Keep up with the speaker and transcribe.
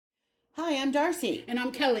Hi, I'm Darci. And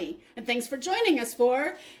I'm Kelly. And thanks for joining us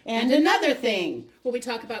for And Another Thing, where we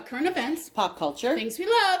talk about current events, pop culture, things we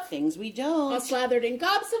love, things we don't, all slathered in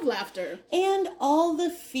gobs of laughter, and all the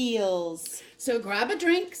feels. So grab a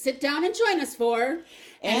drink, sit down, and join us for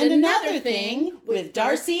And Another Thing with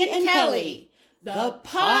Darci and Kelly, the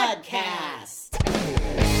podcast.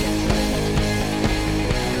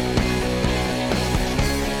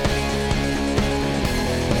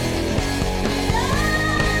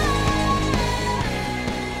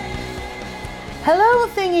 Hello,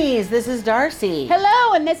 thingies. This is Darci.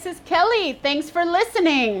 Hello, and this is Kelly. Thanks for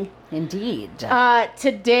listening. Indeed.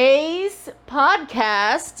 Today's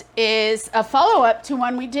podcast is a follow-up to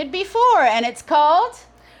one we did before, and it's called,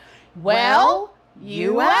 Well,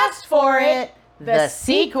 You Asked For It, the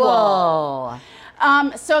sequel.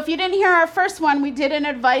 So if you didn't hear our first one, we did an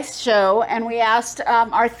advice show, and we asked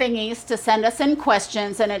our thingies to send us in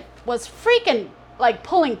questions, and it was freaking like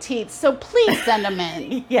pulling teeth. So please send them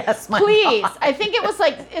in. Yes, my please. God. I think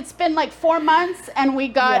it's been like 4 months, and we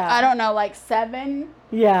got, I don't know, like 7.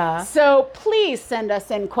 Yeah. So please send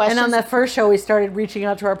us in questions. And on the first show, we started reaching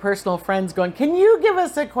out to our personal friends going, can you give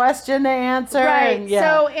us a question to answer? Right. And,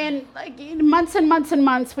 yeah. So in like months and months and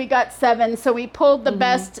months, we got 7. So we pulled the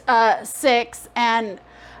best 6. And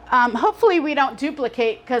hopefully we don't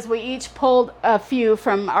duplicate because we each pulled a few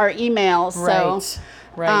from our emails. Right. So,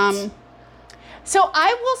 Right. So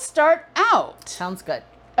I will start out. Sounds good.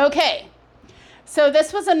 Okay. So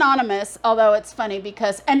this was anonymous, although it's funny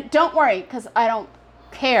because, and don't worry, because I don't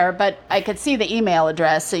care, but I could see the email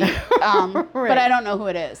address, so you, but I don't know who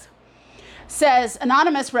it is. Says,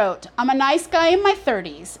 anonymous wrote, I'm a nice guy in my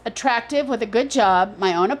 30s, attractive with a good job,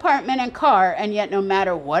 my own apartment and car, and yet no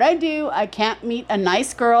matter what I do, I can't meet a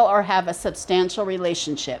nice girl or have a substantial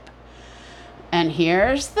relationship. And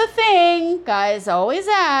here's the thing, guys always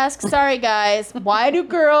ask, sorry guys, why do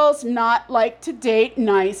girls not like to date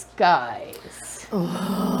nice guys?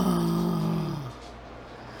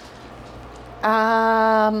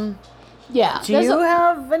 Yeah. Do you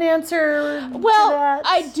have an answer to that?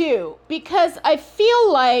 I do, because I feel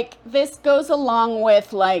like this goes along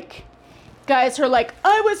with like guys who are like,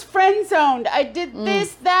 I was friend zoned. I did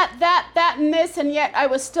this, that, and this, and yet I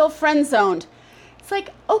was still friend zoned. It's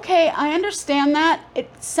like, okay, I understand that. It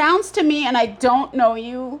sounds to me, and I don't know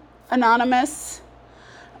you, anonymous,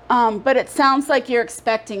 but it sounds like you're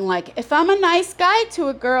expecting, like, if I'm a nice guy to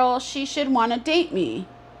a girl, she should want to date me.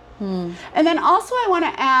 And then also I want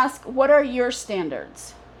to ask, what are your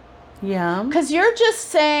standards? Yeah. Because you're just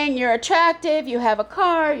saying you're attractive, you have a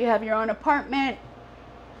car, you have your own apartment.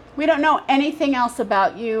 We don't know anything else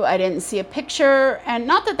about you. I didn't see a picture, and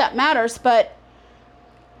not that that matters, but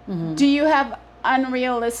do you have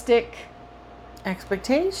unrealistic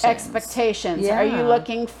expectations? Yeah. Are you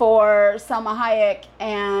looking for Selma Hayek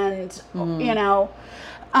and, you know,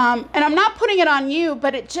 and I'm not putting it on you,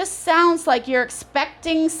 but it just sounds like you're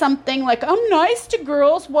expecting something like, I'm nice to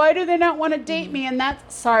girls. Why do they not want to date me? And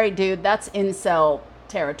that's, sorry, dude, that's incel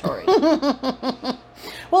territory. Well,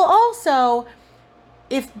 also,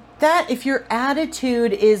 if your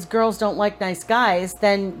attitude is girls don't like nice guys,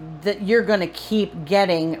 then you're going to keep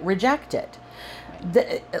getting rejected.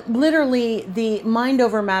 Literally, the mind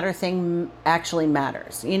over matter thing actually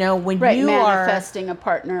matters. You know, when you are manifesting a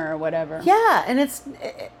partner or whatever. Yeah,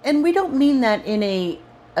 and we don't mean that in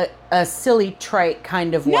a silly, trite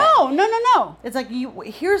kind of way. No. It's like,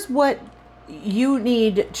 here's what you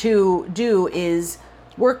need to do is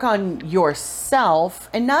work on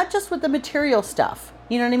yourself, and not just with the material stuff.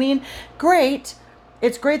 You know what I mean? Great.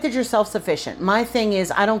 It's great that you're self-sufficient. My thing is,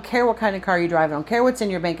 I don't care what kind of car you drive. I don't care what's in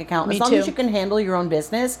your bank account. As long as you can handle your own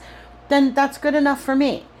business, then that's good enough for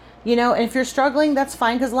me. You know, and if you're struggling, that's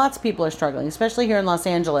fine, because lots of people are struggling, especially here in Los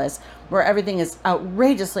Angeles, where everything is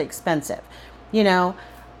outrageously expensive. You know,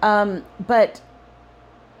 but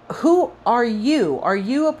who are you? Are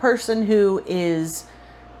you a person who is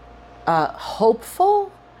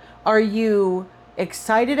hopeful? Are you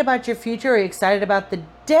excited about your future? Are you excited about the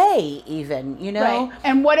day even, you know? Right.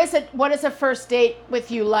 And what is a first date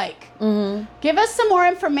with you like? Give us some more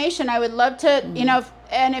information. I would love to, you know,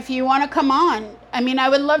 if you want to come on, I mean, I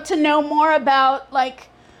would love to know more about like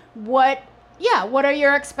what are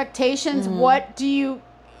your expectations? What do you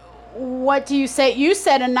say? You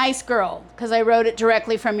said a nice girl, because I wrote it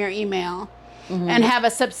directly from your email, and have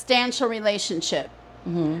a substantial relationship.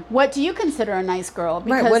 What do you consider a nice girl?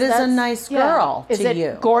 Because what is a nice girl to you? Is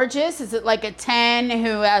it gorgeous? Is it like a 10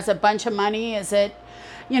 who has a bunch of money? Is it,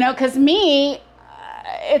 you know, because me,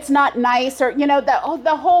 it's not nice, or, you know,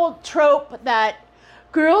 the whole trope that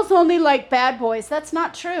girls only like bad boys. That's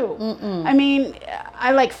not true. I mean,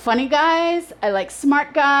 I like funny guys. I like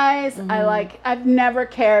smart guys. I've never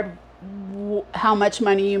cared how much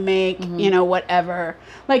money you make, whatever.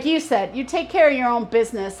 Like you said, you take care of your own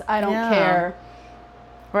business. I don't care.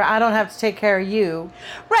 Or I don't have to take care of you.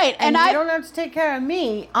 Right. And you don't have to take care of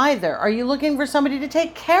me either. Are you looking for somebody to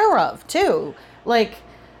take care of too? Like,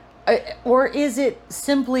 or is it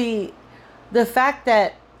simply the fact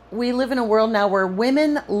that we live in a world now where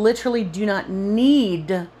women literally do not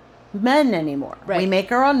need men anymore? Right. We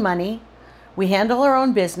make our own money. We handle our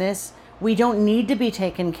own business. We don't need to be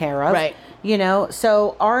taken care of. Right.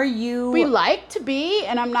 So are you... We like to be,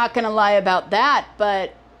 and I'm not going to lie about that,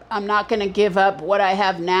 but I'm not going to give up what I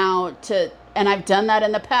have now and I've done that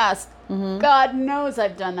in the past. God knows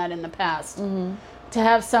I've done that in the past. To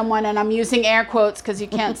have someone, and I'm using air quotes because you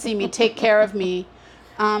can't see me, take care of me.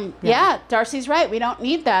 Darcy's right. We don't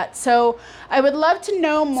need that. So I would love to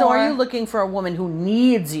know more. So are you looking for a woman who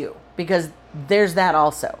needs you? Because there's that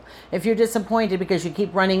also. If you're disappointed because you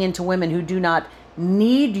keep running into women who do not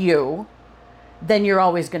need you, then you're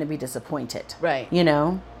always going to be disappointed. Right.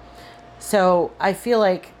 So I feel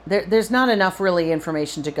like there's not enough really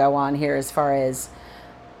information to go on here as far as,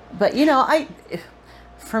 but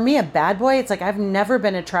for me, a bad boy, it's like I've never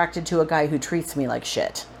been attracted to a guy who treats me like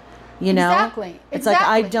shit. Exactly. It's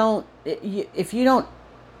like if you don't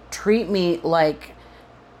treat me like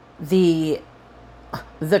the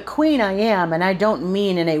queen I am, and I don't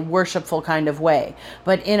mean in a worshipful kind of way,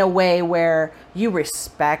 but in a way where you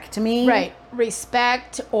respect me. Right.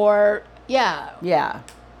 Respect or, yeah.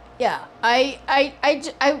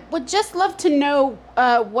 I would just love to know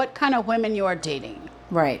what kind of women you are dating.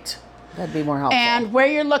 Right. That'd be more helpful. And where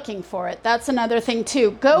you're looking for it. That's another thing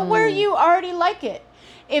too. Go where you already like it.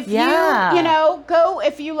 If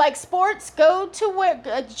if you like sports, go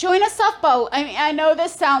to join a softball. I mean, I know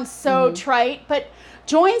this sounds so trite, but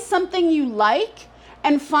join something you like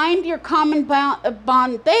and find your common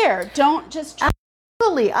bond there. Don't just...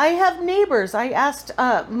 Absolutely. I have neighbors. I asked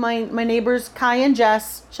my neighbors, Kai and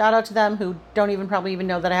Jess, shout out to them, who don't probably even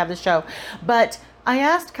know that I have this show. But I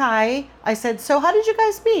asked Kai, I said, so how did you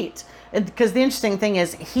guys meet? Because the interesting thing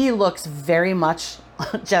is Jesse looks very much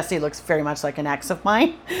like an ex of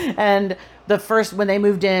mine. And when they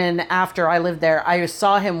moved in after I lived there, I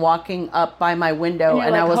saw him walking up by my window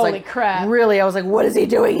and I was holy like, crap. Really? I was like, what is he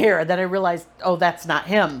doing here? Then I realized, oh, that's not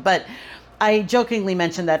him. But I jokingly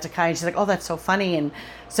mentioned that to Kai and she's like, oh, that's so funny. And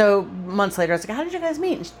so months later, I was like, how did you guys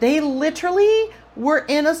meet? And they literally were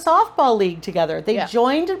in a softball league together. They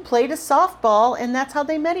joined and played a softball, and that's how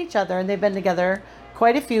they met each other. And they've been together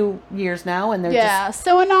quite a few years now, and they're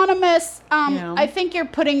so anonymous. I think you're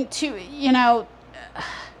putting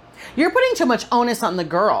you're putting too much onus on the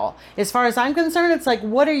girl. As far as I'm concerned, it's like,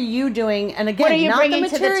 what are you doing? And again, not the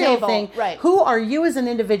material thing. Right. Who are you as an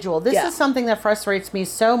individual? This is something that frustrates me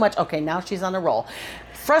so much. Okay, now she's on a roll.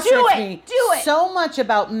 Frustrates me so much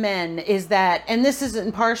about men is that, and this is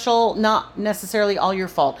impartial, not necessarily all your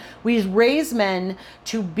fault. We raise men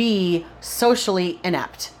to be socially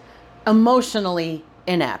inept, emotionally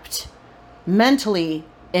inept, mentally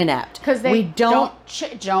inept, because they don't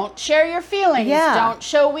share your feelings. Don't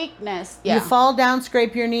show weakness. You fall down,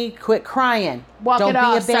 scrape your knee, quit crying, don't be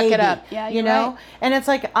a baby. Suck it up. Right. And it's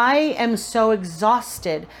like, I am so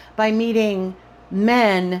exhausted by meeting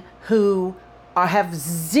men who have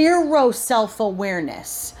zero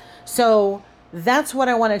self-awareness. So that's what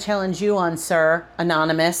I want to challenge you on, sir,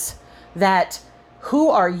 anonymous, that who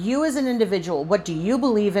are you as an individual? What do you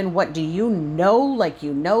believe in? What do you know like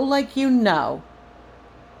you know?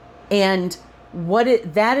 And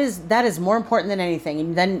that is more important than anything.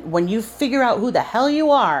 And then when you figure out who the hell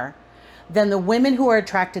you are, then the women who are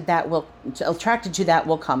attracted to that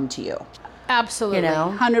will come to you. Absolutely.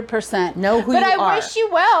 100%. Know who you are. But I wish you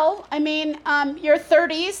well. I mean, you're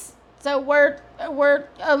 30s, so we're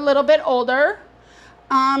a little bit older.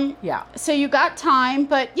 So you got time,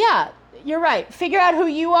 but you're right. Figure out who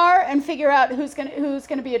you are and figure out who's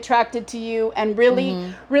gonna be attracted to you, and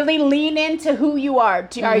really lean into who you are.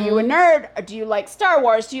 Are you a nerd? Or do you like Star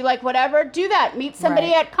Wars? Do you like whatever? Do that. Meet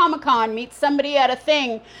somebody at Comic-Con. Meet somebody at a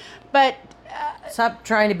thing. But stop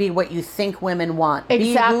trying to be what you think women want.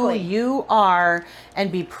 Exactly. Be who you are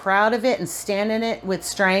and be proud of it and stand in it with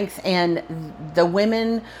strength. And the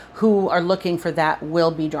women who are looking for that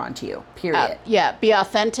will be drawn to you, period. Be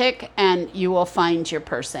authentic and you will find your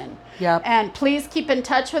person. Yep. And please keep in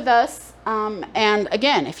touch with us. And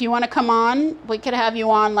again, if you want to come on, we could have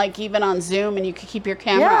you on like even on Zoom, and you could keep your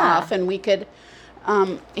camera off and we could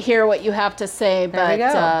hear what you have to say. There we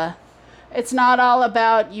go. It's not all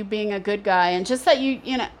about you being a good guy, and just that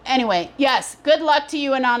anyway, yes, good luck to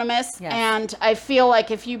you, Anonymous. Yes. And I feel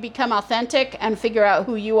like if you become authentic and figure out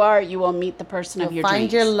who you are, you will meet the person of your Find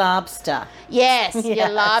dreams. your lobster. Yes, Yes. your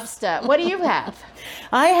lobster. What do you have?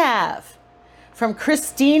 I have from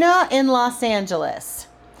Christina in Los Angeles.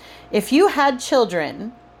 If you had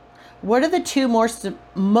children, what are the two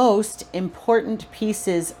most important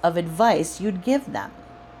pieces of advice you'd give them?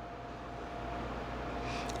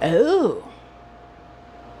 Oh.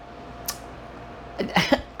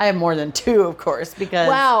 I have more than two, of course, because...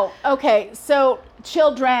 Wow. Okay. So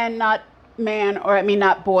children, not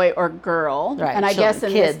not boy or girl. Right. And I guess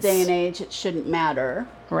in kids. this day and age, it shouldn't matter.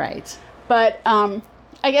 Right. But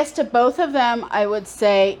I guess to both of them, I would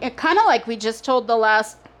say, kind of like we just told the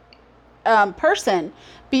last person,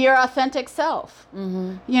 be your authentic self.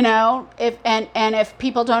 Mm-hmm. If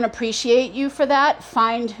people don't appreciate you for that,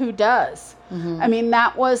 find who does. Mm-hmm. I mean,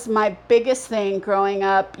 that was my biggest thing growing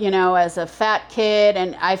up, as a fat kid,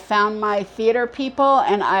 and I found my theater people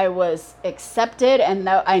and I was accepted, and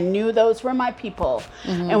I knew those were my people.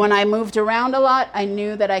 Mm-hmm. And when I moved around a lot, I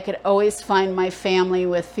knew that I could always find my family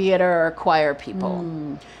with theater or choir people.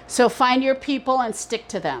 Mm. So find your people and stick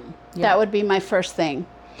to them. Yeah. That would be my first thing.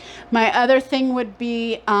 My other thing would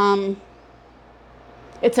be,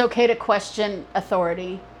 it's okay to question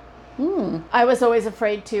authority. I was always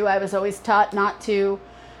afraid to. I was always taught not to.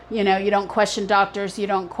 You don't question doctors. You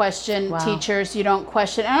don't question teachers. You don't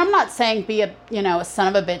question. And I'm not saying be a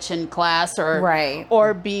son of a bitch in class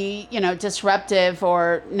or be, disruptive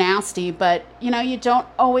or nasty. But, you don't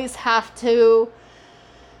always have to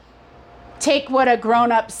take what a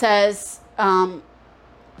grown-up says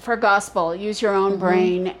for gospel. Use your own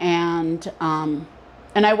brain. And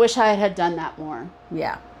I wish I had done that more.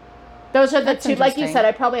 Yeah. Those are the two, like you said,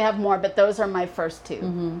 I probably have more, but those are my first two.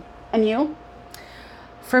 Mm-hmm. And you?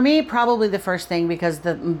 For me, probably the first thing, because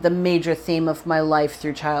the major theme of my life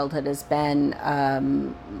through childhood has been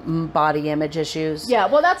body image issues. Yeah,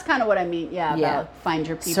 well, that's kind of what I mean. Yeah, about find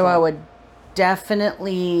your people. So I would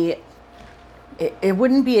definitely, it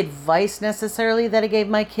wouldn't be advice necessarily that I gave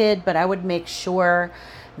my kid, but I would make sure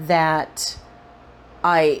that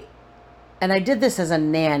and I did this as a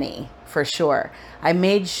nanny, for sure. I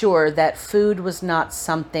made sure that food was not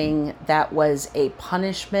something that was a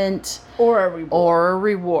punishment or a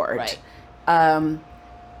reward. Right.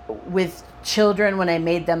 With children, when I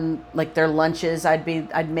made them like their lunches,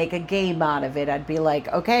 I'd make a game out of it. I'd be like,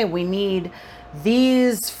 okay, we need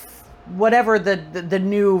these, whatever the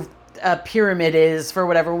new pyramid is for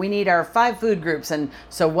whatever. We need our 5 food groups, and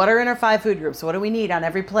so what are in our 5 food groups? What do we need on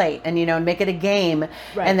every plate? And make it a game,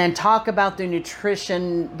 and then talk about the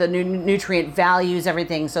nutrition, the nutrient values,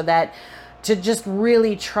 everything, so that to just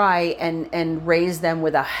really try and raise them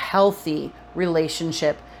with a healthy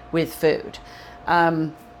relationship with food.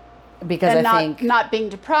 Because and I think not being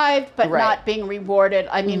deprived, but not being rewarded.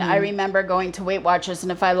 I mean, I remember going to Weight Watchers,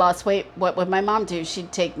 and if I lost weight, what would my mom do?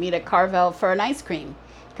 She'd take me to Carvel for an ice cream.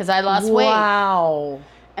 Because I lost weight. Wow.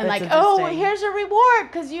 And here's a reward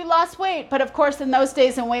because you lost weight. But of course, in those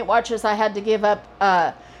days in Weight Watchers, I had to give up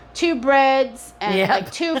 2 breads and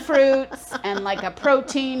 2 fruits and like a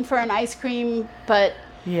protein for an ice cream. But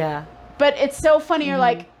it's so funny. You're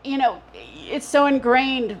like, it's so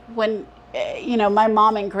ingrained when, my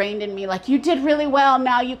mom ingrained in me, like, you did really well.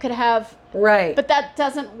 Now you could have. Right. But that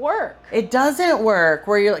doesn't work. It doesn't work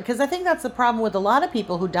because I think that's the problem with a lot of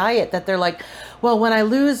people who diet, that they're like, well, when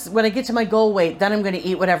I get to my goal weight, then I'm going to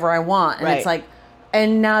eat whatever I want. And it's like,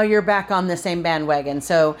 and now you're back on the same bandwagon.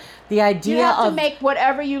 So the idea you have to make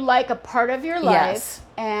whatever you like a part of your life.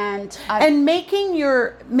 And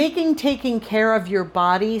making taking care of your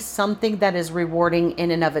body something that is rewarding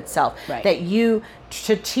in and of itself. Right. That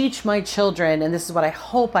to teach my children, and this is what I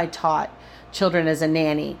hope I taught children as a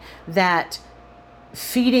nanny, that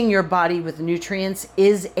feeding your body with nutrients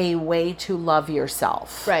is a way to love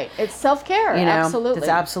yourself. Right. It's self-care. Absolutely. It's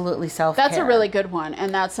absolutely self-care. That's a really good one.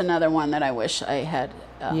 And that's another one that I wish I had.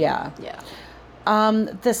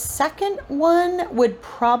 The second one would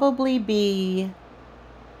probably be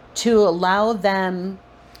to allow them,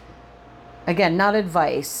 again, not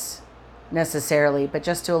advice necessarily, but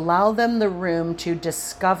just to allow them the room to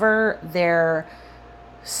discover their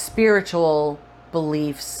spiritual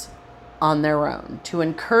beliefs on their own, to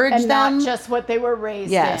encourage them, and not just what they were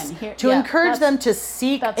raised in. To encourage them to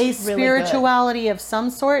seek a spirituality of some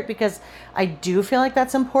sort, because I do feel like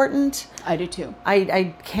that's important. I do too.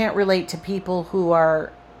 I can't relate to people who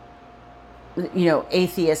are,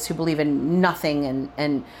 atheists who believe in nothing,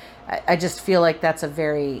 and I just feel like that's a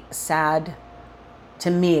very sad,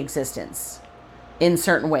 to me, existence. in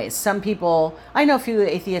certain ways. Some people, I know a few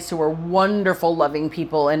atheists who are wonderful, loving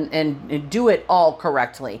people and do it all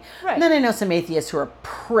correctly. Right. And then I know some atheists who are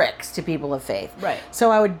pricks to people of faith. Right.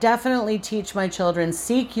 So I would definitely teach my children,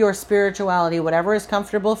 seek your spirituality, whatever is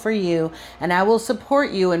comfortable for you, and I will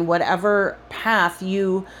support you in whatever path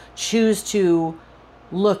you choose to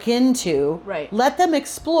look into. Right. Let them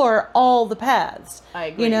explore all the paths. I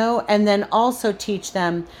agree. You know, and then also teach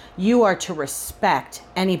them you are to respect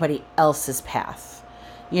anybody else's path.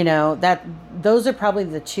 You know, those are probably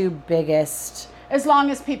the two biggest. As long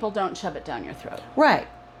as people don't shove it down your throat. Right.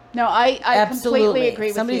 No, I completely agree If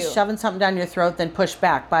with somebody's you. shoving something down your throat, then push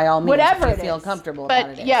back by all means. Whatever if you it feel is. comfortable but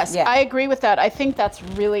about it. Yes, Yeah. I agree with that. I think that's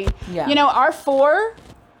really, Yeah. you know, our 4,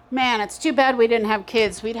 man, it's too bad we didn't have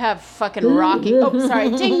kids. We'd have fucking rocking, oh,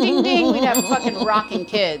 sorry, ding, ding, ding. We'd have fucking rocking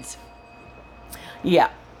kids. Yeah.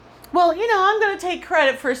 Well, you know, I'm going to take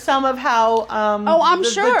credit for some of how I'm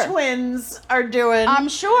sure the twins are doing. I'm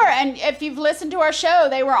sure. And if you've listened to our show,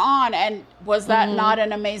 they were on. And was that not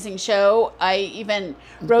an amazing show? I even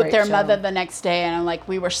wrote Great their show. mother the next day. And I'm like,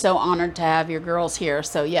 we were so honored to have your girls here.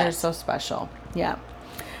 So, yes. They're so special. Yeah.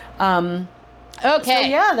 Okay. So,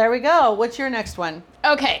 yeah, there we go. What's your next one?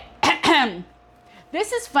 Okay.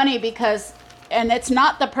 This is funny because, and it's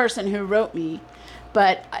not the person who wrote me,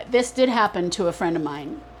 but this did happen to a friend of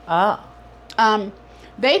mine. Oh.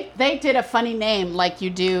 They did a funny name like you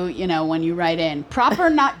do, you know, when you write in. Proper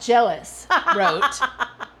Not Jealous wrote,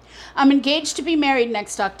 I'm engaged to be married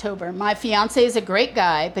next October. My fiance is a great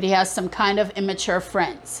guy, but he has some kind of immature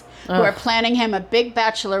friends who are planning him a big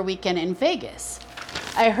bachelor weekend in Vegas.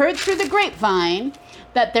 I heard through the grapevine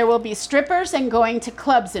that there will be strippers and going to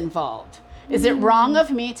clubs involved. Is it wrong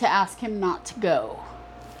of me to ask him not to go?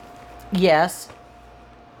 Yes.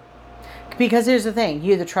 Because here's the thing.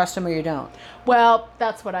 You either trust them or you don't. Well,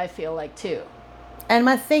 that's what I feel like too. And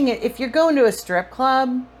my thing is, if you're going to a strip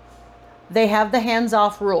club, they have the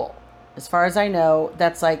hands-off rule. As far as I know,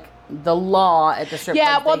 that's like the law at the strip club.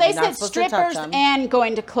 Yeah, well, they You're not said supposed to touch strippers them. and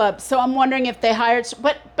going to clubs. So I'm wondering if they hired...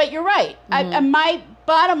 But you're right. My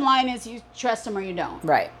bottom line is you trust them or you don't.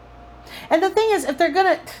 Right. And the thing is, if they're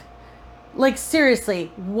going to... Like, seriously,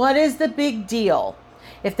 what is the big deal?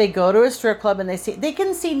 If they go to a strip club and they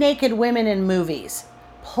can see naked women in movies.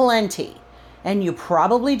 Plenty. And you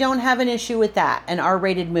probably don't have an issue with that, an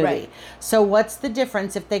R-rated movie. Right. So what's the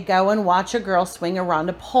difference if they go and watch a girl swing around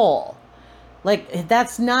a pole? Like,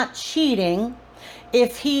 that's not cheating.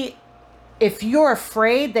 If you're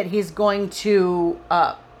afraid that he's going to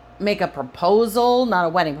make a proposal, not a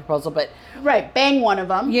wedding proposal, but Right, bang one of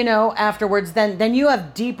them. you know, afterwards, then you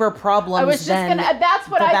have deeper problems I was just than gonna. That's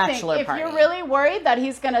what the I think. bachelor If party. you're really worried that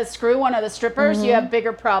he's gonna screw one of the strippers, you have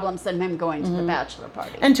bigger problems than him going to the bachelor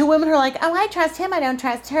party. And to women who are like, oh, I trust him, I don't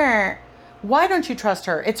trust her. Why don't you trust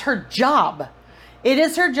her? It's her job. It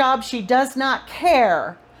is her job. She does not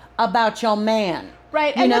care about your man.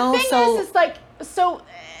 Right, You and know, the thing so- is like so.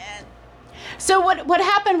 So what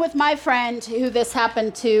happened with my friend who this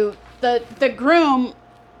happened to? The groom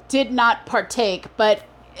did not partake, but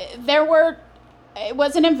there were. It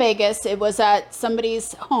wasn't in Vegas. It was at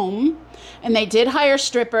somebody's home, and they did hire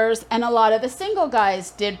strippers, and a lot of the single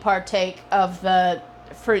guys did partake of the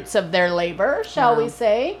fruits of their labor, shall we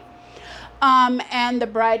say? And the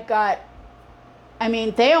bride got. I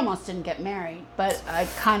mean, they almost didn't get married, but I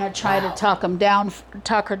kind of tried to talk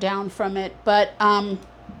her down from it. But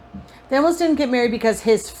They almost didn't get married because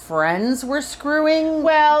his friends were screwing.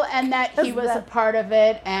 well, and that he Is was a that- part of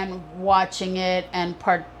it and watching it and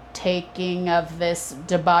partaking of this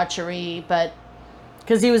debauchery. But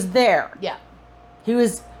Because he was there. yeah, He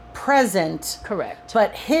was present. correct.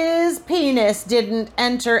 But his penis didn't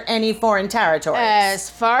enter any foreign territories. As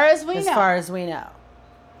far as we as know, far as we know.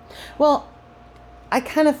 Well, I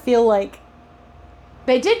kind of feel like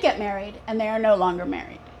they did get married, and they are no longer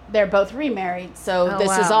married. They're both remarried, so Oh,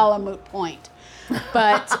 this is wow. all a moot point.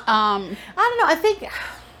 But I don't know. I think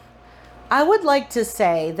I would like to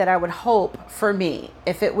say that I would hope for me,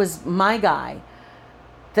 if it was my guy,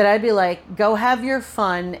 that I'd be like, go have your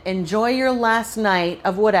fun, enjoy your last night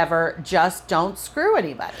of whatever, just don't screw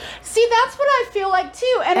anybody. see, that's what I feel like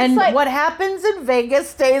too. And And it's like, what happens in Vegas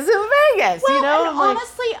stays in Vegas, well, you know? and I'm like,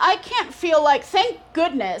 honestly, I can't feel like, thank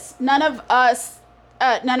goodness, none of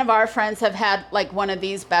our friends have had like one of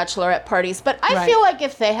these bachelorette parties. But I Right. feel like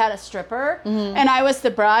if they had a stripper and I was the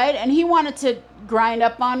bride and he wanted to grind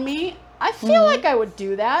up on me, I feel like I would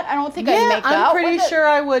do that. I don't think I'd yeah, make I'm out pretty with it. sure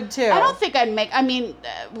I would too. I don't think I'd make. I mean,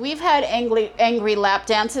 we've had angry lap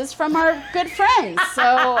dances from our good friends, so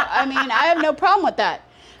I mean, I have no problem with that.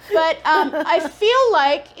 But I feel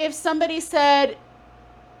like if somebody said,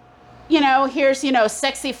 here's,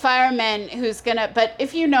 sexy fireman who's gonna, but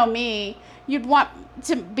if you know me, you'd want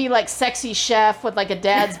to be like sexy chef with like a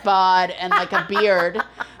dad's bod and like a beard.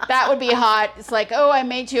 That would be hot. It's like, oh, I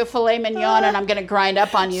made you a filet mignon and I'm going to grind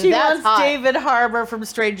up on you. She That's wants hot. David Harbour from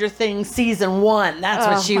Stranger Things season 1. That's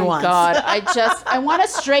what she wants. Oh my God. I want a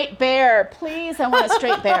straight bear. Please, I want a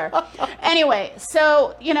straight bear. Anyway,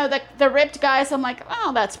 so, the ripped guys, I'm like,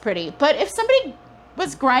 oh, that's pretty. But if somebody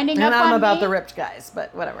was grinding up on me. And I'm about the ripped guys,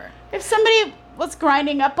 but whatever. If somebody was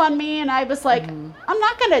grinding up on me and I was like,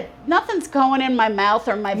 nothing's going in my mouth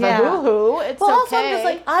or my bahoo-hoo. It's okay. Also, I'm just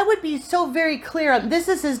like, I would be so very clear on, this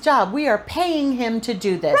is his job. We are paying him to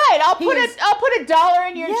do this. Right. I'll put $1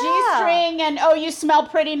 in your G-string and, oh, you smell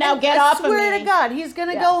pretty now, get off of me. I swear to God, he's going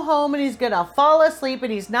to go home and he's going to fall asleep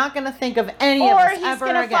and he's not going to think of any of us ever again. Or he's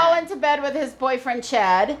going to fall into bed with his boyfriend,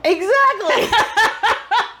 Chad. Exactly.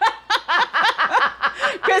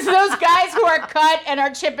 Because those guys who are cut and are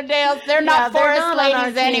Chippendales, they're not forest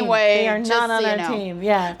ladies anyway. They are not on our team.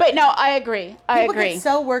 Yeah. But no, I agree. People get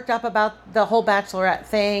so worked up about the whole Bachelorette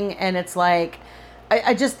thing, and it's like,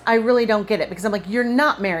 I really don't get it, because I'm like, you're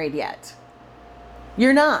not married yet.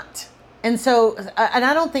 You're not. And so, and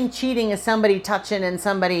I don't think cheating is somebody touching and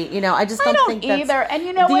somebody, I just don't think that's either. And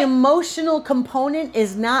you know the what? emotional component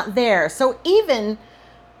is not there. So even.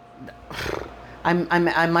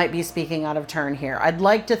 I might be speaking out of turn here. I'd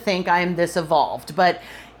like to think I am this evolved, but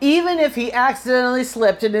even if he accidentally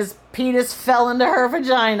slipped and his penis fell into her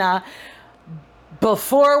vagina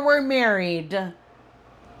before we're married,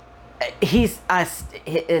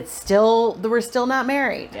 we're still not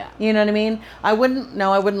married. Yeah. You know what I mean? I wouldn't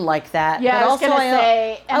like that. Yeah, but I was going to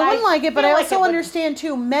say. I wouldn't like it, but I also understand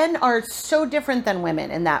too, men are so different than women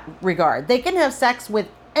in that regard. They can have sex with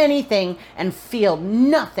anything and feel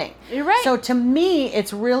nothing. You're right. So to me,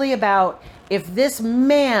 it's really about, if this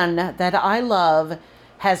man that I love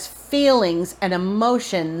has feelings and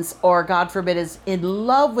emotions, or God forbid is in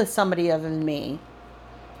love with somebody other than me,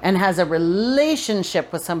 and has a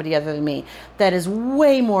relationship with somebody other than me, that is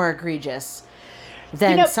way more egregious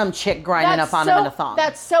than some chick grinding up on him in a thong.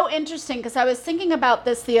 That's so interesting, because I was thinking about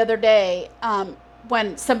this the other day,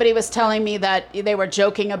 when somebody was telling me that they were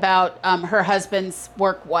joking about her husband's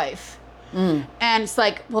work wife. And it's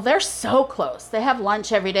like, well, they're so close. They have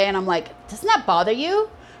lunch every day. And I'm like, doesn't that bother you?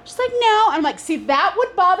 She's like, no. I'm like, see, that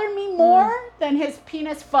would bother me more than his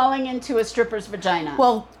penis falling into a stripper's vagina.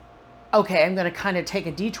 Well, okay, I'm going to kind of take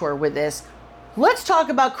a detour with this. Let's talk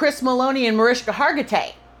about Chris Maloney and Mariska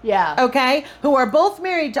Hargitay. Yeah. Okay? Who are both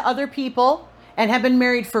married to other people. And have been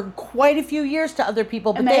married for quite a few years to other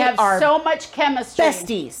people. But and they have so much chemistry.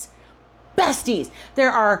 Besties. There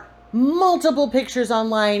are multiple pictures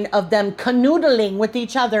online of them canoodling with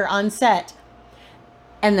each other on set.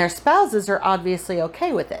 And their spouses are obviously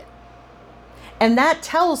okay with it. And that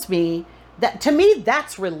tells me that, to me,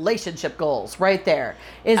 that's relationship goals right there.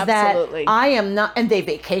 Absolutely. That I am not, and they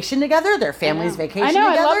vacation together, their families vacation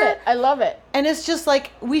together. I love it. And it's just like,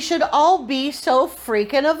 we should all be so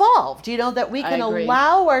freaking evolved, that we can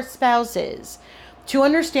allow our spouses to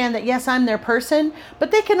understand that, yes, I'm their person, but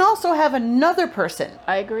they can also have another person.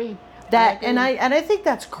 I agree. And I think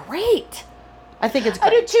that's great. I think it's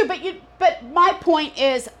great. I do too, but my point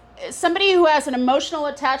is, somebody who has an emotional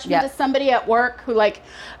attachment to somebody at work who like,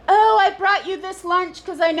 oh, I brought you this lunch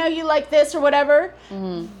because I know you like this or whatever.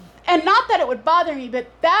 Mm-hmm. And not that it would bother me, but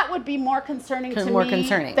that would be more concerning to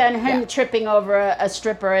me than him tripping over a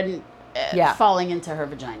stripper and falling into her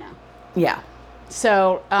vagina. Yeah.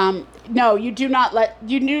 So, no,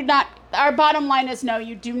 our bottom line is no,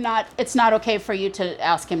 you do not, it's not okay for you to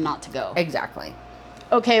ask him not to go. Exactly.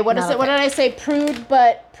 Okay, what did I say? Prude,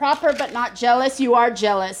 but proper, but not jealous. You are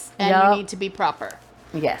jealous, and you need to be proper.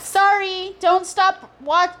 Yes. Sorry, don't stop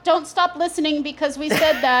listening because we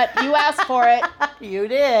said that. You asked for it. You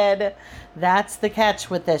did. That's the catch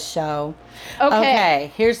with this show.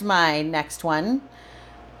 Okay, here's my next one.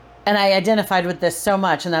 And I identified with this so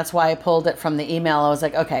much, and that's why I pulled it from the email. I was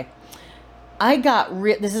like, okay.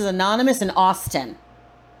 This is anonymous in Austin.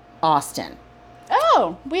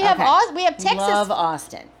 Oh, we have Texas. Love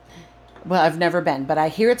Austin. Well, I've never been, but I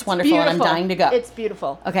hear it's wonderful and I'm dying to go. It's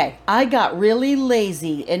beautiful. Okay. I got really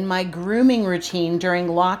lazy in my grooming routine during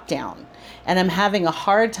lockdown, and I'm having a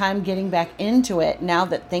hard time getting back into it now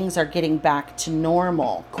that things are getting back to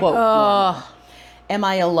normal. Quote, normal. Am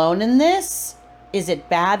I alone in this? Is it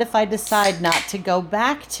bad if I decide not to go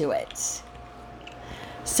back to it?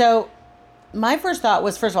 So my first thought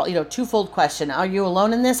was, first of all, twofold question. Are you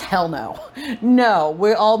alone in this? Hell no. No,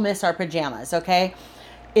 we all miss our pajamas, okay?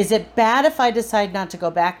 Is it bad if I decide not to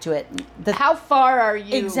go back to it? How far are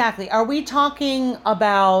you? Exactly. Are we talking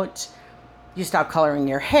about you stop coloring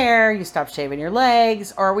your hair, you stop shaving your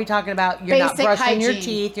legs, or are we talking about you're not Basic brushing your hygiene.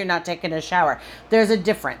 teeth, you're not taking a shower? There's a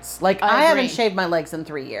difference. Like, I I haven't agree. shaved my legs in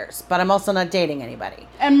 3 years, but I'm also not dating anybody.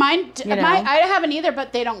 And mine, You know? I haven't either,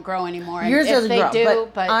 but they don't grow anymore. And Yours if doesn't they grow,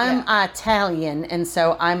 do, but I'm yeah. Italian, and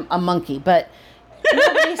so I'm a monkey. But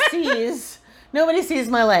nobody sees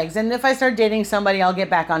my legs. And if I start dating somebody, I'll get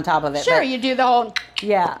back on top of it. Sure, But, you do the whole.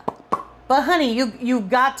 yeah. But honey, you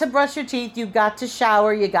got to brush your teeth, you got to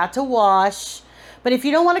shower, you got to wash. But if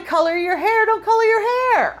you don't want to color your hair, don't color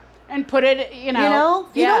your hair. And put it, you know. You know,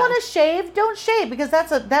 if you yeah. don't want to shave, don't shave, because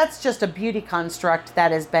that's just a beauty construct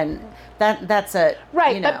that has been that's a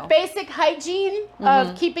Right, you know. but basic hygiene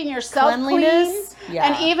of keeping yourself clean. Cleanliness, yeah.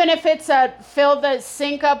 And even if it's fill the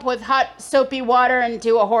sink up with hot soapy water and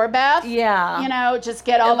do a whore bath. Yeah. You know, just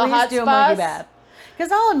get all At the least hot do a monkey spots. bath.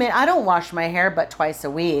 Because I'll admit, I don't wash my hair but twice a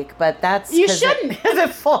week, but that's You 'cause shouldn't. because it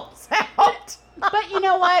falls out. But you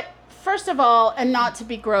know what? First of all, and not to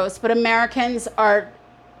be gross, but Americans are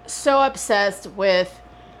so obsessed with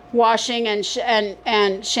washing and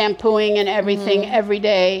shampooing and everything every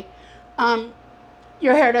day.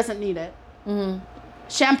 Your hair doesn't need it.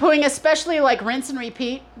 Shampooing, especially like rinse and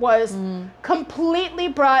repeat, was completely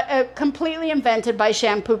invented by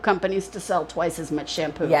shampoo companies to sell twice as much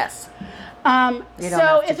shampoo. Yes. So don't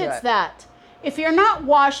have to if do it's it. that, if you're not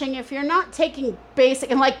washing, if you're not taking basic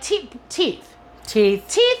and like teeth. Teeth.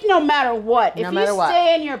 No matter what. No If matter you what.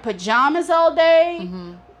 stay in your pajamas all day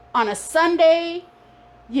on a Sunday,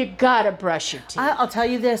 you gotta brush your teeth. I'll tell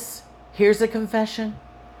you this. Here's a confession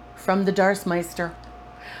from the Darcmeister.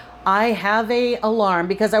 I have a alarm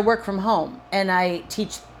because I work from home and I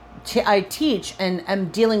teach and I'm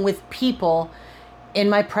dealing with people in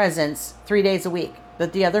my presence 3 days a week.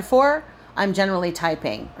 But the other 4, I'm generally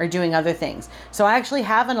typing or doing other things. So I actually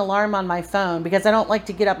have an alarm on my phone because I don't like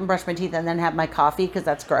to get up and brush my teeth and then have my coffee because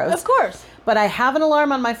that's gross. Of course. But I have an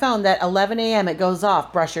alarm on my phone that 11 a.m. it goes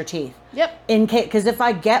off, brush your teeth. Yep. In case, because if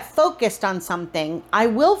I get focused on something, I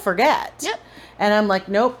will forget. Yep. And I'm like,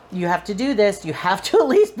 nope, you have to do this. You have to at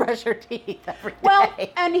least brush your teeth every day. Well,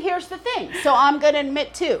 and here's the thing. So I'm going to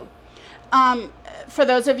admit too. For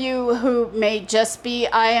those of you who may just be,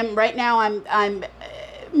 I'm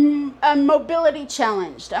mobility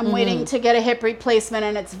challenged. I'm waiting to get a hip replacement,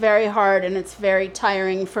 and it's very hard and it's very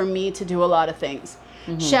tiring for me to do a lot of things.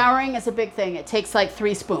 Showering is a big thing. It takes like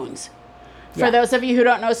 3 spoons. For Yeah. those of you who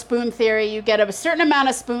don't know spoon theory, you get a certain amount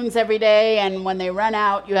of spoons every day, and when they run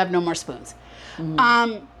out, you have no more spoons.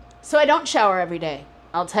 So I don't shower every day.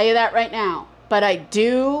 I'll tell you that right now. But I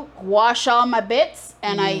do wash all my bits,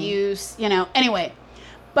 and I use, anyway.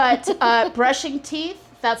 But brushing teeth,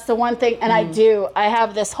 that's the one thing. And I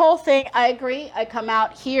have this whole thing. I agree. I come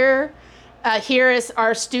out here. Here is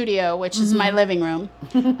our studio, which is my living room.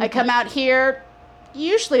 I come out here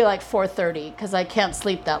usually like 4:30 because I can't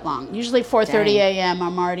sleep that long. Usually 4:30 a.m.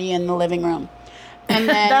 I'm already in the living room. And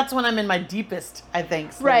then, that's when I'm in my deepest, I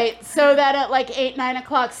think. Sleep. right. So that at like 8, 9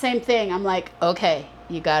 o'clock, same thing. I'm like, okay,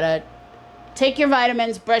 you gotta take your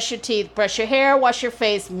vitamins, brush your teeth, brush your hair, wash your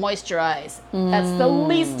face, moisturize. That's the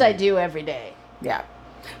least I do every day. Yeah.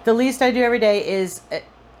 The least I do every day is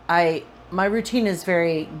my routine is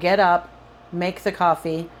very get up, make the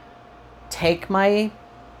coffee, take my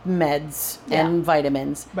meds and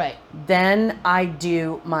vitamins. Right. Then I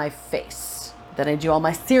do my face. Then I do all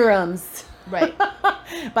my serums. Right.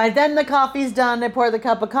 By then the coffee's done. I pour the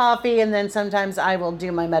cup of coffee, and then sometimes I will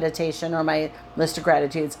do my meditation or my list of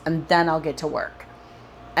gratitudes, and then I'll get to work.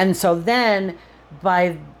 And so then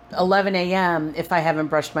by 11 a.m., if I haven't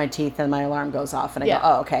brushed my teeth, then my alarm goes off, and I go,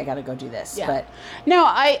 oh, okay, I got to go do this. Yeah. But no,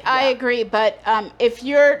 I agree. But I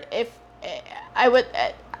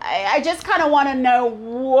just kind of want to know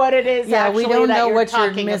what it is. yeah, actually we don't that know you're what you're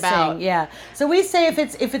talking missing. about. Yeah. So we say if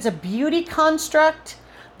it's a beauty construct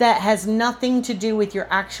that has nothing to do with your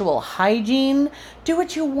actual hygiene, do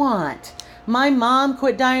what you want. My mom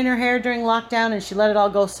quit dyeing her hair during lockdown, and she let it all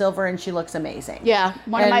go silver, and she looks amazing. Yeah,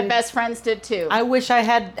 one of my And best friends did too. I wish I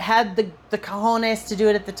had the cojones to do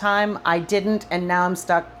it at the time. I didn't, and now I'm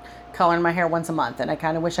stuck coloring my hair once a month, and I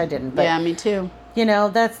kind of wish I didn't. But yeah, me too.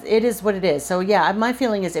 it is what it is. So yeah, my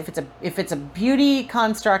feeling is if it's a beauty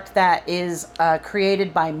construct that is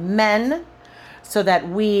created by men, so that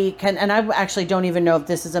we can, and I actually don't even know if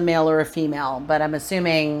this is a male or a female, but I'm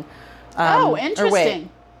assuming. Oh, or interesting. wait,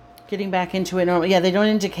 getting back into it, yeah, they don't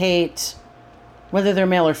indicate whether they're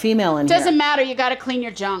male or female in Doesn't here. matter. You got to clean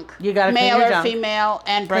your junk. You gotta clean male your or junk. female,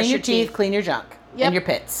 and brush Clean your teeth. teeth, clean your junk, Yep. and your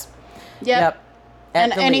pits. Yep. At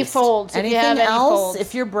And the any least. folds, if you Anything have any else, folds.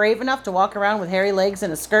 if you're brave enough to walk around with hairy legs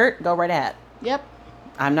and a skirt, go right ahead. Yep.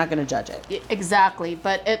 I'm not going to judge it. Exactly.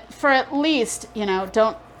 But for at least,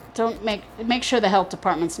 don't Don't make sure the health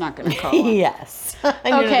department's not going to call them. Yes.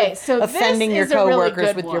 Okay, so offending this your is a really coworkers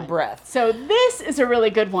good with one. your breath. So this is a really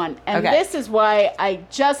good one, and this is why I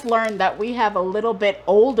just learned that we have a little bit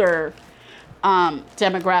older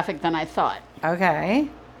demographic than I thought. Okay.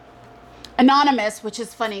 Anonymous, which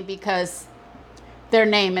is funny because their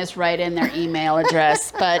name is right in their email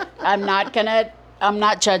address, but I'm not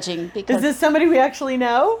judging because is this somebody we actually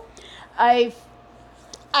know? I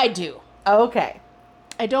do. Okay.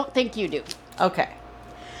 I don't think you do. Okay.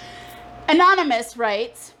 Anonymous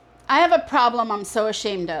writes, I have a problem I'm so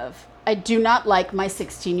ashamed of. I do not like my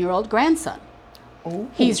 16-year-old grandson.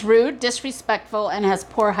 Ooh. He's rude, disrespectful, and has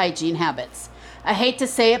poor hygiene habits. I hate to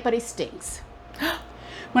say it, but he stinks.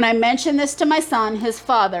 When I mention this to my son, his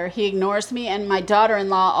father, he ignores me, and my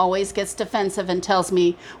daughter-in-law always gets defensive and tells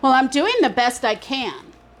me, well, I'm doing the best I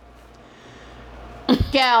can.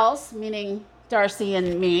 Gals, meaning Darci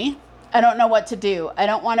and me, I don't know what to do. I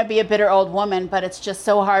don't want to be a bitter old woman, but it's just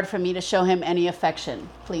so hard for me to show him any affection.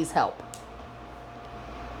 Please help.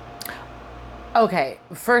 Okay,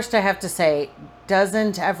 first I have to say,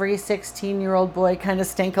 doesn't every 16-year-old boy kind of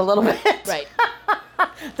stink a little bit? Right.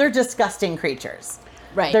 They're disgusting creatures.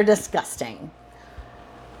 Right. They're disgusting.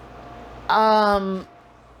 Gosh,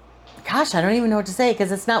 I don't even know what to say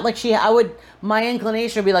because it's not like my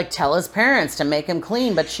inclination would be like, tell his parents to make him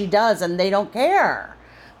clean, but she does and they don't care.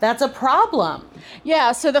 That's a problem.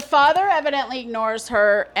 Yeah, so the father evidently ignores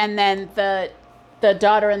her, and then the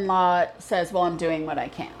daughter-in-law says, well, I'm doing what I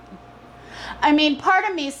can. I mean, part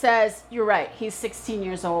of me says, you're right, he's 16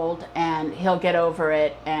 years old, and he'll get over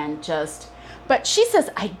it, and just... But she says,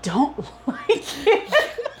 I don't like him.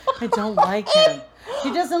 I don't like him.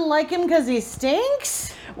 She doesn't like him because he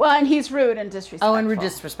stinks? Well, and he's rude and disrespectful. Oh, and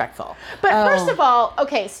disrespectful. But first of all,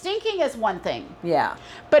 okay, stinking is one thing. Yeah.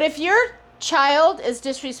 But if your child is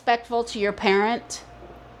disrespectful to your parent,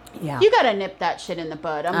 you got to nip that shit in the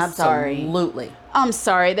bud. Sorry. Absolutely. I'm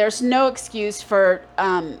sorry. There's no excuse for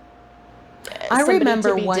I somebody remember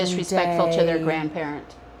to be one disrespectful to their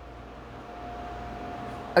grandparent.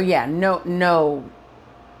 Oh yeah, no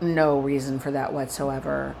reason for that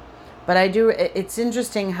whatsoever. But I do. It's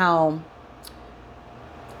interesting how,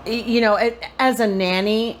 as a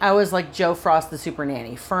nanny, I was like Joe Frost, the super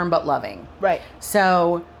nanny, firm but loving. Right.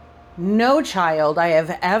 So, no child I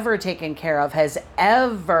have ever taken care of has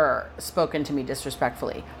ever spoken to me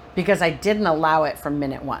disrespectfully because I didn't allow it from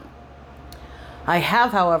minute one. I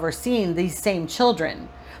have, however, seen these same children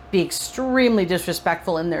be extremely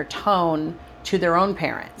disrespectful in their tone to their own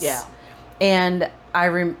parents. Yeah. And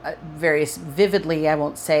I very vividly, I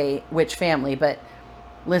won't say which family, but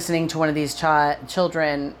listening to one of these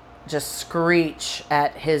children just screech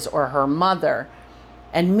at his or her mother,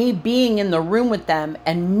 and me being in the room with them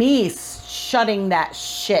and me shutting that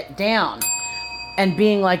shit down and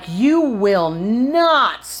being like, you will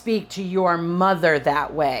not speak to your mother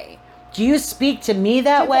that way. Do you speak to me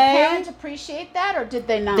that way? Did the parents appreciate that, or did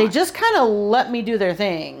they not? They just kind of let me do their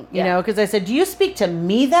thing, you know, because I said, do you speak to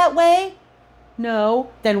me that way?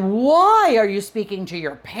 No. Then why are you speaking to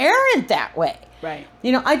your parent that way? Right.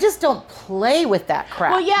 I just don't play with that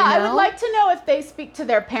crap. Well, yeah, I would like to know if they speak to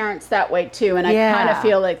their parents that way too, and I kind of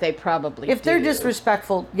feel like they probably do. If they're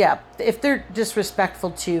disrespectful, if they're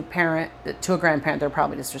disrespectful to a grandparent, they're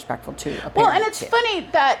probably disrespectful to a parent. Well, and it's funny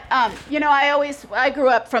that I grew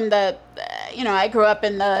up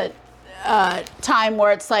in the time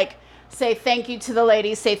where it's like, say thank you to the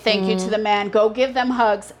ladies, say thank you to the man, go give them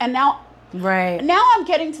hugs, and now I'm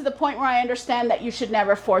getting to the point where I understand that you should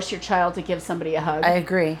never force your child to give somebody a hug. I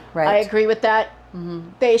agree. Right. I agree with that.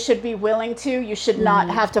 Mm-hmm. They should be willing to. You should not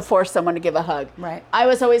have to force someone to give a hug. Right. I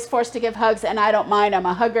was always forced to give hugs, and I don't mind. I'm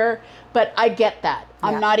a hugger, but I get that.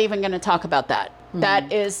 I'm not even going to talk about that. Mm-hmm.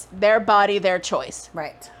 That is their body, their choice.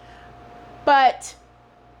 Right. But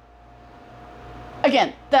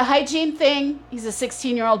again, the hygiene thing, he's a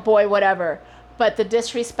 16-year-old boy, whatever. But the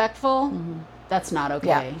disrespectful, that's not okay.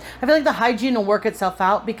 Yeah. I feel like the hygiene will work itself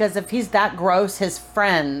out because if he's that gross, his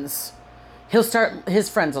friends will start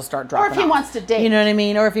dropping off. Or if he wants to date. You know what I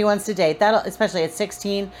mean? Or if he wants to date. That'll, especially at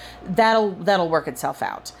 16, that'll work itself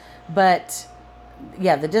out. But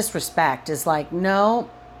yeah, the disrespect is like, no,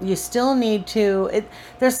 you still need to.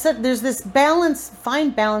 There's this fine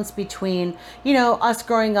balance between, us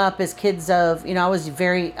growing up as kids of, I was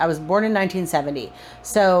born in 1970,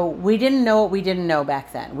 so we didn't know what we didn't know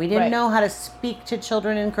back then. We didn't know how to speak to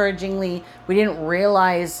children encouragingly. We didn't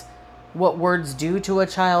realize what words do to a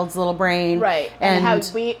child's little brain. Right. And how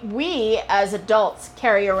we as adults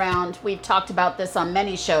carry around, we've talked about this on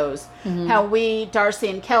many shows, how we, Darci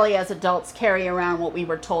and Kelly as adults, carry around what we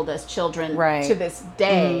were told as children to this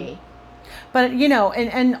day. But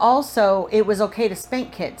and also it was okay to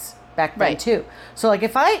spank kids back then too. So like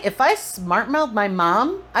if I smart mouthed my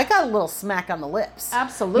mom, I got a little smack on the lips.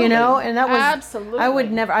 Absolutely. And that was absolutely.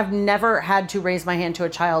 I've never had to raise my hand to a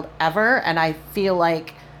child ever, and I feel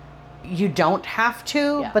like you don't have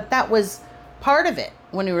to, but that was part of it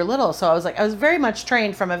when we were little. So I was very much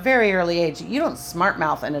trained from a very early age. You don't smart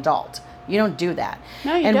mouth an adult. You don't do that.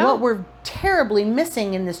 No, you and don't. what we're terribly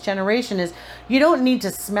missing in this generation is you don't need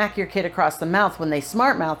to smack your kid across the mouth when they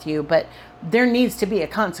smart mouth you, but there needs to be a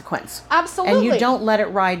consequence. Absolutely. And you don't let it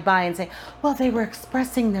ride by and say, well, they were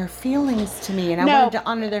expressing their feelings to me and I wanted to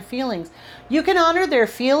honor their feelings. You can honor their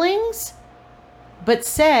feelings, but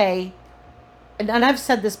say, and I've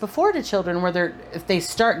said this before to children where if they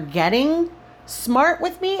start getting smart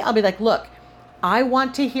with me, I'll be like, look, I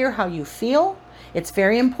want to hear how you feel. It's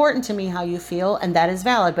very important to me how you feel, and that is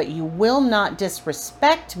valid, but you will not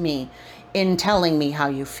disrespect me in telling me how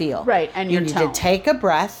you feel. Right, and you need to take a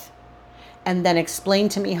breath and then explain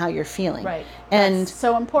to me how you're feeling. Right. And that's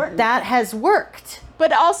so important. That has worked.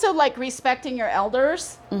 But also like respecting your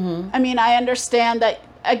elders. Mm-hmm. I mean, I understand that,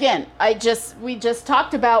 again, we just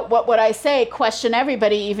talked about what would I say, question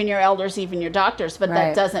everybody, even your elders, even your doctors, but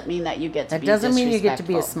that doesn't mean that you get to be disrespectful. That doesn't mean you get to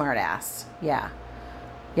be a smart ass. Yeah.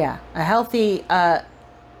 Yeah, a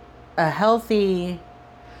healthy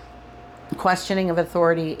questioning of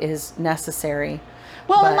authority is necessary.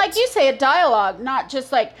 Well, and like you say, a dialogue, not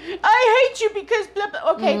just like, I hate you because blah,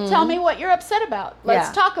 blah. Okay, tell me what you're upset about.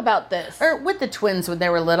 Let's talk about this. Or with the twins when they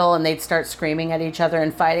were little and they'd start screaming at each other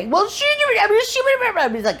and fighting. Well,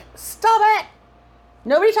 I'd be like, stop it.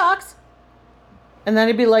 Nobody talks. And then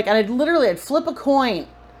I'd be like, and I'd flip a coin.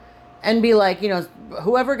 And be like,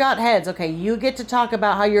 whoever got heads, okay, you get to talk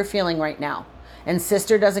about how you're feeling right now. And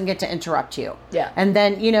sister doesn't get to interrupt you. Yeah. And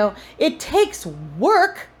then, it takes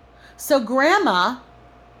work. So grandma,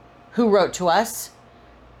 who wrote to us,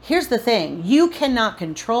 here's the thing. You cannot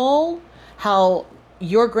control how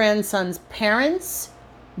your grandson's parents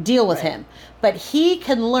deal with him. But he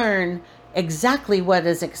can learn exactly what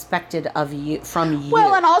is expected of you from you.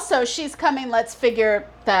 Well, and also she's coming, let's figure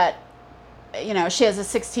that she has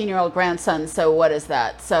a 16-year-old grandson, so what is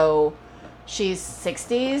that? So she's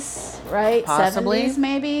 60s, right? Possibly. 70s,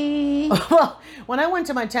 maybe? Well, when I went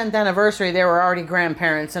to my 10th anniversary, there were already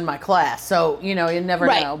grandparents in my class, so, you never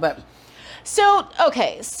know, but... So,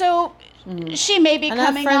 okay, she may be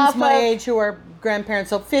coming off of... friends my age who are grandparents,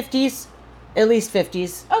 so 50s, at least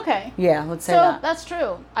 50s. Okay. Yeah, let's say that. So, that's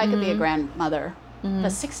true. I could be a grandmother. A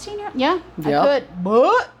 16-year-old? Yeah, yep. I could.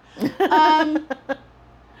 But...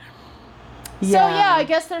 So, I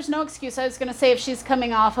guess there's no excuse. I was going to say if she's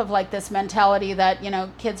coming off of like this mentality that,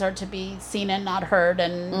 kids are to be seen and not heard.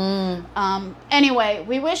 And anyway,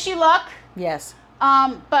 we wish you luck. Yes.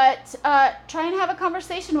 But try and have a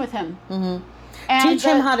conversation with him. Mm-hmm. And teach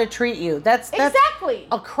him how to treat you. That's exactly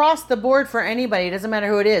across the board for anybody. It doesn't matter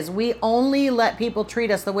who it is. We only let people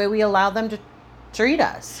treat us the way we allow them to treat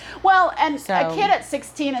us. Well, and a kid at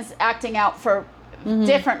 16 is acting out for...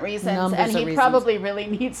 different reasons, and he probably really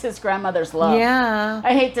needs his grandmother's love. Yeah.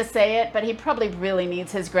 I hate to say it, but he probably really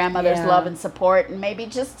needs his grandmother's love and support, and maybe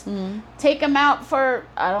just take him out for,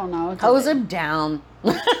 I don't know. Hose him down.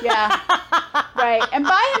 Yeah. Right. And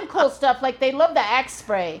buy him cool stuff. Like, they love the Axe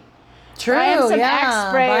spray. True, buy him some Axe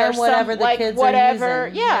spray buy or whatever some, the like, kids whatever. are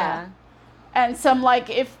using. Yeah. And some,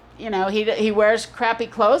 like, if... he wears crappy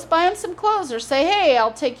clothes, buy him some clothes or say, hey,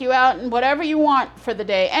 I'll take you out and whatever you want for the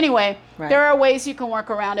day. Anyway, there are ways you can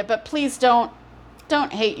work around it, but please don't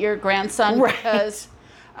hate your grandson because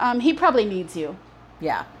he probably needs you.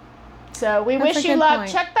 Yeah. So we wish you luck.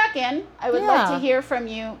 Check back in. I would love to hear from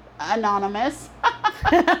you, Anonymous.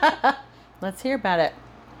 Let's hear about it.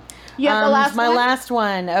 You have the last one? My last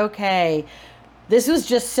one. Okay. This was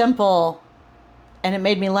just simple and it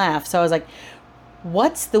made me laugh. So I was like,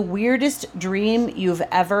 what's the weirdest dream you've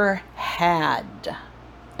ever had?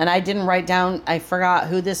 And I didn't write down, I forgot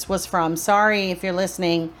who this was from. Sorry if you're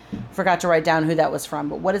listening, forgot to write down who that was from.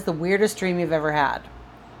 But what is the weirdest dream you've ever had?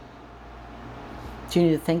 Do you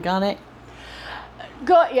need to think on it? You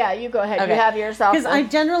go ahead. Okay. You have yours. Because I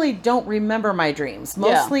generally don't remember my dreams.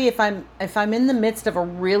 Mostly if I'm in the midst of a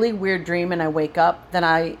really weird dream and I wake up, then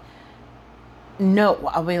I'll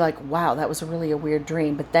be like, wow, that was really a weird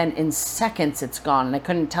dream. But then in seconds, it's gone. And I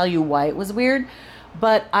couldn't tell you why it was weird.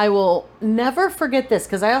 But I will never forget this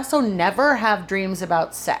because I also never have dreams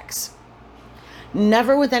about sex.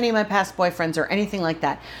 Never with any of my past boyfriends or anything like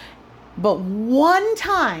that. But one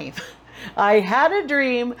time, I had a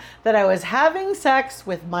dream that I was having sex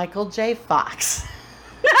with Michael J. Fox.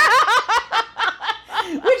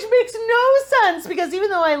 Which makes no sense because even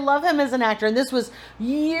though I love him as an actor, and this was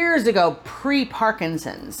years ago,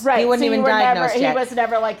 pre-Parkinson's. Right. He wasn't even diagnosed yet. He was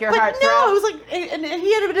never like your But heartthrob. no, it was like, and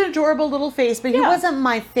he had an adorable little face, but he wasn't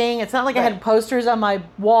my thing. It's not like I had posters on my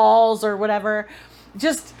walls or whatever.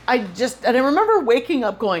 And I remember waking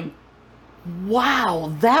up going,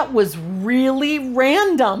 wow, that was really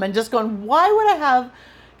random, and just going, why would I have?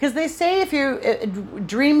 Because they say if you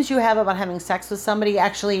dreams you have about having sex with somebody,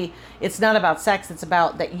 actually, it's not about sex. It's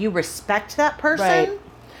about that you respect that person. Right.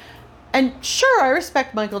 And sure, I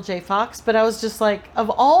respect Michael J. Fox, but I was just like, of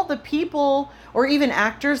all the people or even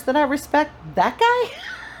actors that I respect, that guy,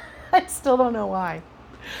 I still don't know why.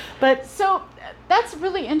 But so that's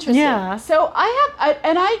really interesting. Yeah. So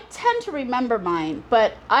I tend to remember mine,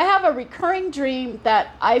 but I have a recurring dream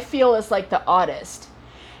that I feel is like the oddest.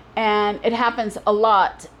 And it happens a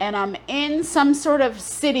lot. And I'm in some sort of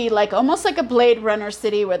city, like almost like a Blade Runner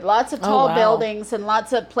city with lots of tall buildings and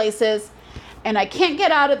lots of places. And I can't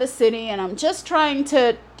get out of the city. And I'm just trying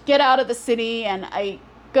to get out of the city. And I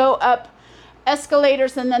go up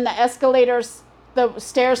escalators, and then the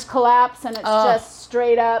stairs collapse, and it's just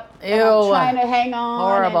straight up. Ew. And I'm trying to hang on.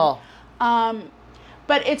 Horrible.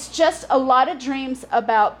 But it's just a lot of dreams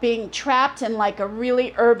about being trapped in like a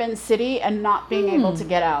really urban city and not being able to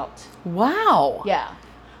get out. Wow. Yeah.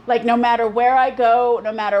 Like no matter where I go,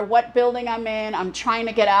 no matter what building I'm in, I'm trying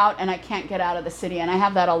to get out and I can't get out of the city. And I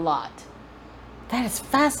have that a lot. That is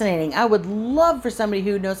fascinating. I would love for somebody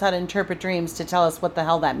who knows how to interpret dreams to tell us what the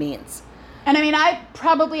hell that means. And I mean, I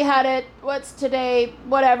probably had it, what's today,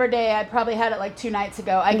 whatever day, I probably had it like 2 nights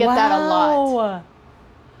ago. I get that a lot.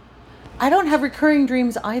 I don't have recurring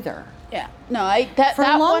dreams either. Yeah. No, For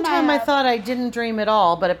a long time I thought I didn't dream at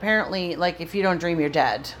all, but apparently, like, if you don't dream, you're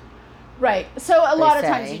dead. Right. So a lot of say.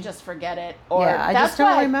 times you just forget it. Or Yeah, I just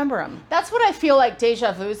don't remember them. That's what I feel like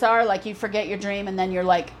deja vus are. Like you forget your dream and then you're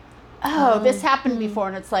like, oh, this happened before.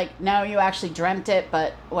 And it's like, no, you actually dreamt it,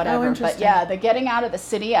 but whatever. But interesting. yeah, the getting out of the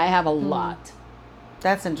city, I have a lot.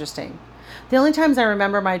 That's interesting. The only times I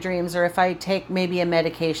remember my dreams are if I take maybe a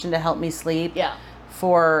medication to help me sleep. Yeah.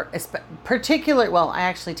 For I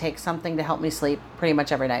actually take something to help me sleep pretty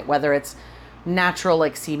much every night, whether it's natural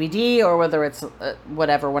like CBD or whether it's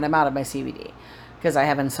whatever when I'm out of my CBD, because I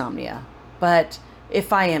have insomnia. But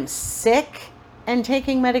if I am sick and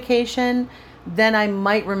taking medication, then I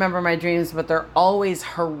might remember my dreams, but they're always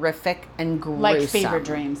horrific and gruesome. Like fever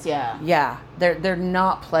dreams, yeah. Yeah, they're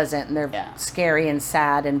not pleasant, and they're scary and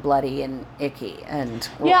sad and bloody and icky and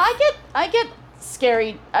yeah. I get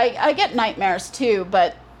scary. I get nightmares too,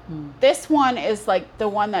 but this one is like the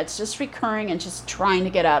one that's just recurring and just trying to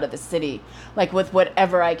get out of the city, like with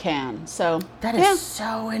whatever I can. So that is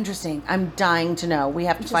so interesting. I'm dying to know. We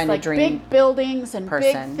have to find like a dream. Big buildings and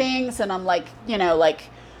person. Big things, and I'm like,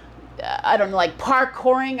 I don't know, like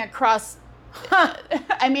parkouring across.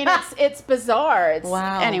 I mean, it's bizarre.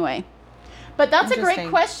 Anyway. But that's a great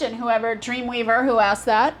question. Whoever Dreamweaver who asked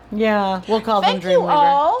that. Yeah, we'll call them Dreamweaver. Thank you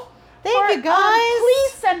all. Thank you, guys.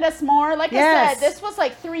 Please send us more. Like I said, this was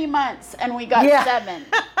like 3 months and we got 7.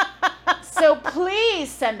 So please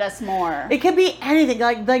send us more. It could be anything.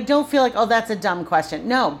 Like don't feel like, oh, that's a dumb question.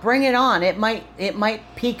 No, bring it on. It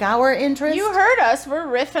might pique our interest. You heard us. We're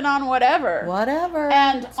riffing on whatever.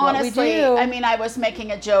 And that's honestly, I mean, I was making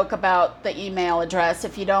a joke about the email address.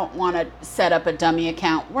 If you don't want to set up a dummy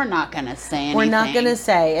account, we're not going to say anything. We're not going to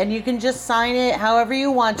say. And you can just sign it however you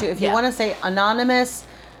want to. If you want to say anonymous,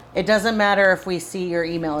 it doesn't matter if we see your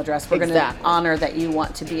email address. We're going to honor that you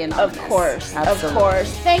want to be anonymous. Of course. Absolutely. Of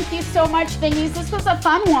course. Thank you so much, Thingies. This was a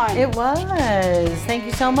fun one. It was. Thank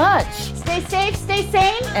you so much. Stay safe, stay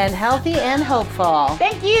sane. And healthy and hopeful.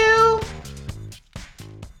 Thank you.